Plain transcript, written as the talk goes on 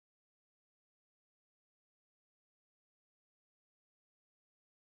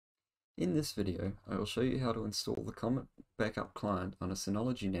In this video, I will show you how to install the Comet backup client on a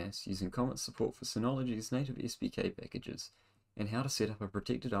Synology NAS using Comet's support for Synology's native SPK packages, and how to set up a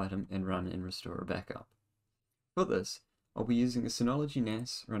protected item and run and restore a backup. For this, I'll be using a Synology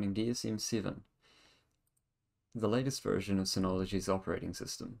NAS running DSM-7, the latest version of Synology's operating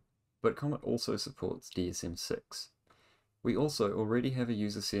system, but Comet also supports DSM-6. We also already have a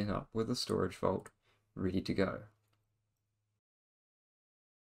user set up with a storage vault ready to go.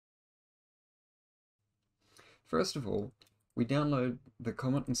 First of all, we download the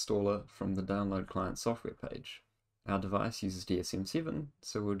Comet installer from the Download Client Software page. Our device uses DSM-7,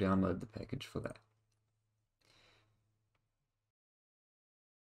 so we'll download the package for that.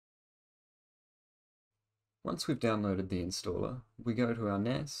 Once we've downloaded the installer, we go to our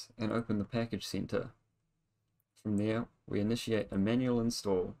NAS and open the Package Center. From there, we initiate a manual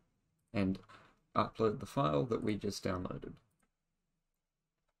install and upload the file that we just downloaded.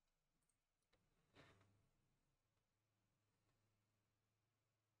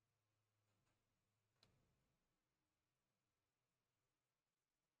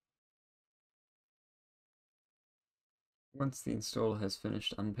 Once the installer has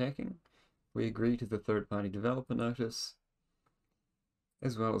finished unpacking, we agree to the third-party developer notice,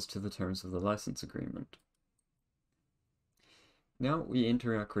 as well as to the terms of the license agreement. Now we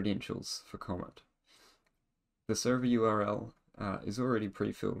enter our credentials for Comet. The server URL is already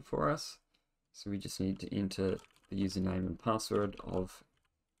pre-filled for us, so we just need to enter the username and password of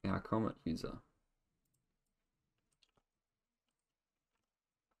our Comet user.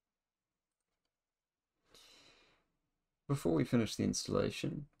 Before we finish the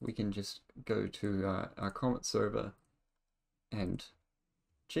installation, we can just go to our Comet server and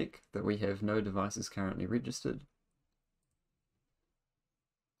check that we have no devices currently registered,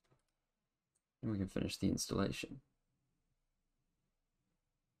 and we can finish the installation.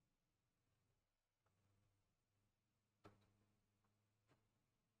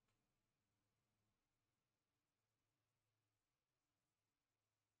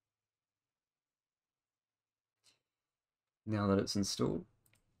 Now that it's installed,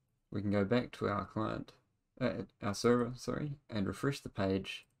 we can go back to our server, and refresh the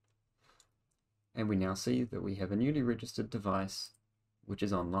page, and we now see that we have a newly registered device which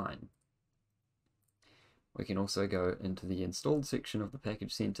is online. We can also go into the installed section of the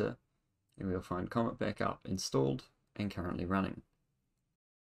package center, and we'll find Comet Backup installed and currently running.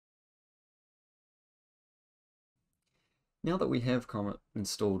 Now that we have Comet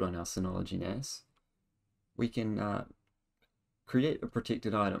installed on our Synology NAS, we can create a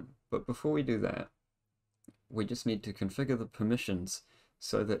protected item, but before we do that, we just need to configure the permissions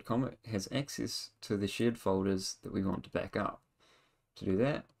so that Comet has access to the shared folders that we want to back up. To do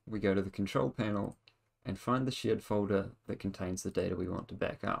that, we go to the control panel and find the shared folder that contains the data we want to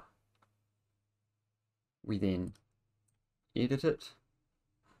back up. We then edit it,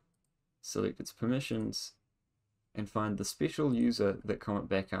 select its permissions, and find the special user that Comet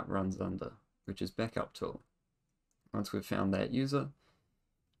Backup runs under, which is Backup Tool. Once we've found that user,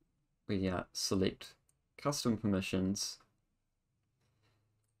 we select Custom Permissions.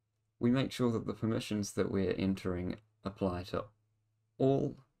 We make sure that the permissions that we're entering apply to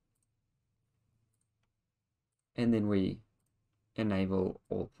all, and then we enable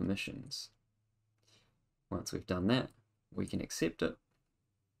all permissions. Once we've done that, we can accept it,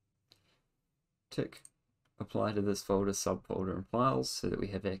 tick Apply to this folder, subfolder, and files so that we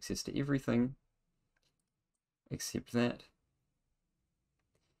have access to everything. Accept that,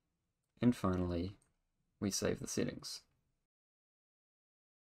 and finally we save the settings.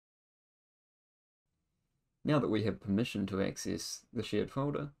 Now that we have permission to access the shared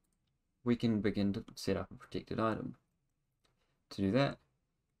folder, we can begin to set up a protected item. To do that,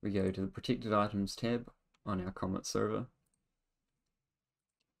 we go to the Protected Items tab on our Comet server,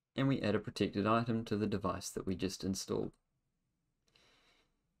 and we add a protected item to the device that we just installed.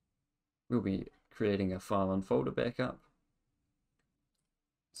 We'll be creating a file and folder backup,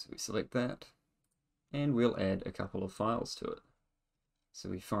 so we select that, and we'll add a couple of files to it. So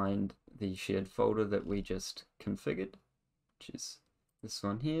we find the shared folder that we just configured, which is this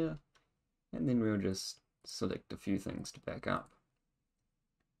one here, and then we'll just select a few things to back up.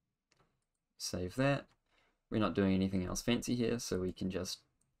 Save that. We're not doing anything else fancy here, so we can just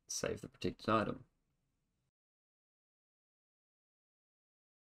save the protected item.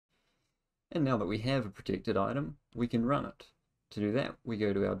 And now that we have a protected item, we can run it. To do that, we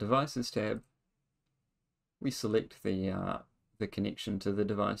go to our Devices tab, we select the connection to the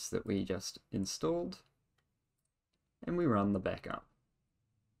device that we just installed, and we run the backup.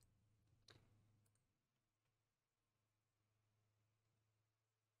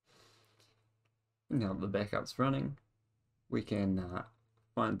 Now that the backup's running, we can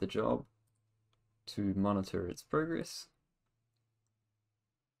find the job to monitor its progress.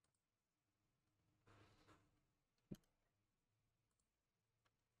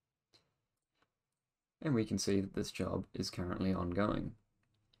 And we can see that this job is currently ongoing.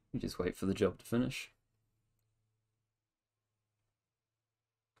 We just wait for the job to finish.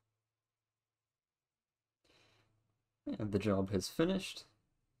 And the job has finished.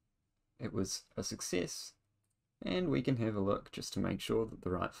 It was a success. And we can have a look just to make sure that the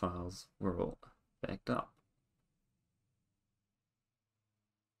right files were all backed up.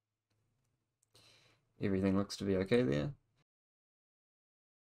 Everything looks to be okay there.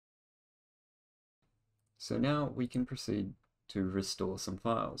 So now we can proceed to restore some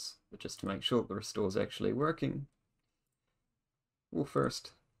files. But just to make sure the restore is actually working, we'll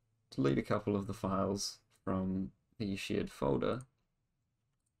first delete a couple of the files from the shared folder.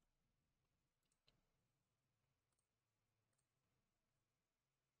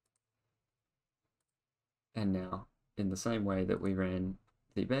 And now, in the same way that we ran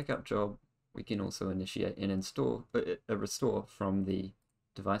the backup job, we can also initiate and install a restore from the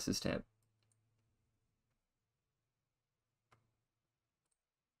Devices tab.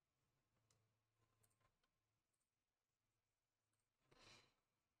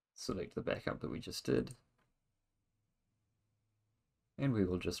 Select the backup that we just did, and we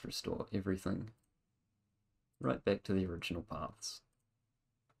will just restore everything right back to the original paths.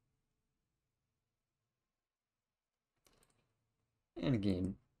 And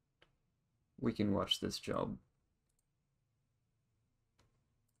again, we can watch this job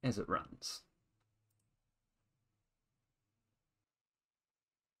as it runs.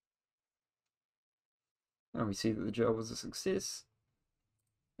 Now we see that the job was a success,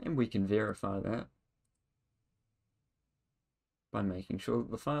 and we can verify that by making sure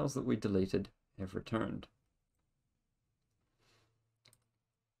that the files that we deleted have returned.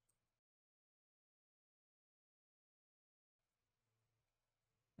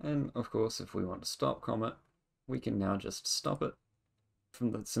 And of course, if we want to stop Comet, we can now just stop it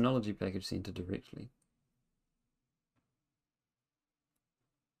from the Synology package center directly.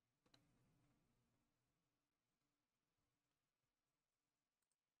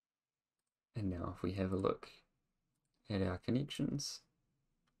 And now if we have a look at our connections,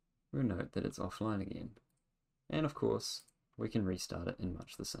 we'll note that it's offline again. And of course, we can restart it in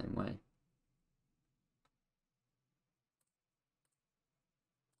much the same way.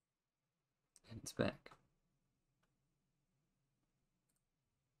 And it's back.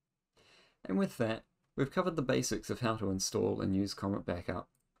 And with that, we've covered the basics of how to install and use Comet Backup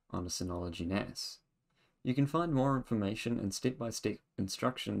on a Synology NAS. You can find more information and step-by-step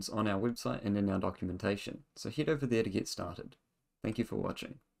instructions on our website and in our documentation, so head over there to get started. Thank you for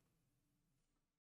watching.